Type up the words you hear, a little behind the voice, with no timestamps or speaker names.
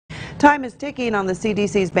Time is ticking on the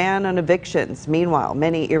CDC's ban on evictions. Meanwhile,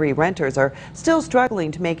 many Erie renters are still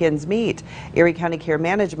struggling to make ends meet. Erie County Care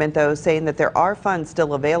Management, though, saying that there are funds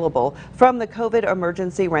still available from the COVID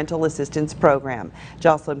Emergency Rental Assistance Program.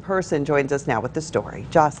 Yoselin Person joins us now with the story.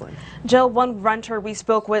 Yoselin. Jill, one renter we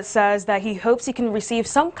spoke with says that he hopes he can receive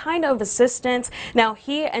some kind of assistance. Now,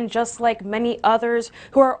 he and just like many others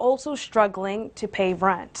who are also struggling to pay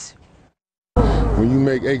rent. When you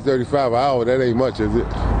make $8.35 an hour, that ain't much, is it?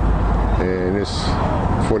 And it's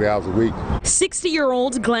 40 hours a week.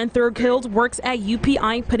 60-year-old Glenn Thurkild works at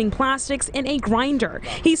UPI putting plastics in a grinder.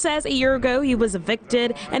 He says a year ago he was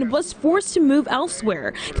evicted and was forced to move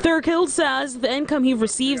elsewhere. Thurkild says the income he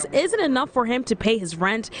receives isn't enough for him to pay his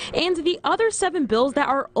rent and the other 7 bills that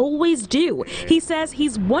are always due. He says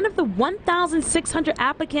he's one of the 1,600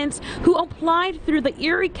 applicants who applied through the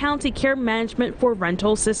Erie County Care Management for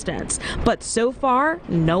rental assistance, but so far,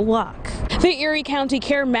 no luck. The Erie County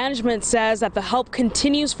Care Management says that the help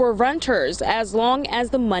continues for renters as long as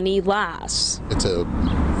the money lasts. It's a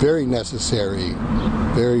very necessary,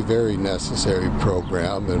 very necessary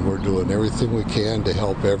program, and we're doing everything we can to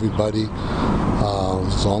help everybody.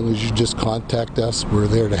 As long as you just contact us, we're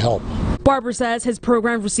there to help. Barber says his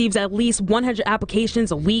program receives at least 100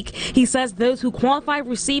 applications a week. He says those who qualify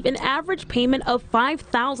receive an average payment of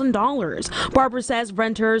 $5,000. Barber says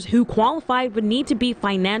renters who qualify would need to be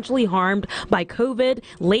financially harmed by COVID,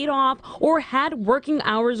 laid off, or had working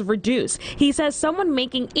hours reduced. He says someone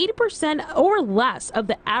making 80% or less of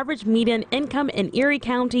the average median income in Erie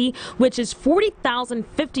County, which is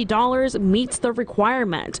 $40,050, meets the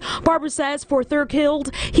requirement. Barber says for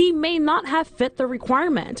Thurkild, he may not have fit the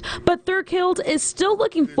requirement, but Thurkild is still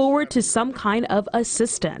looking forward to some kind of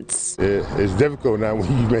assistance. It's difficult now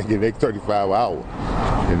when you're making $8.35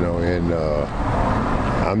 an hour, and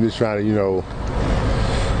I'm just trying to,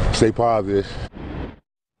 stay positive.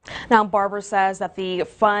 Now, Barber says that the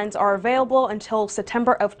funds are available until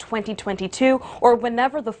September of 2022 or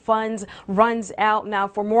whenever the funds runs out. Now,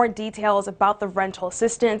 for more details about the rental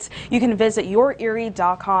assistance, you can visit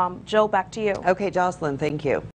YourErie.com. Jill, back to you. Okay, Yoselin, thank you.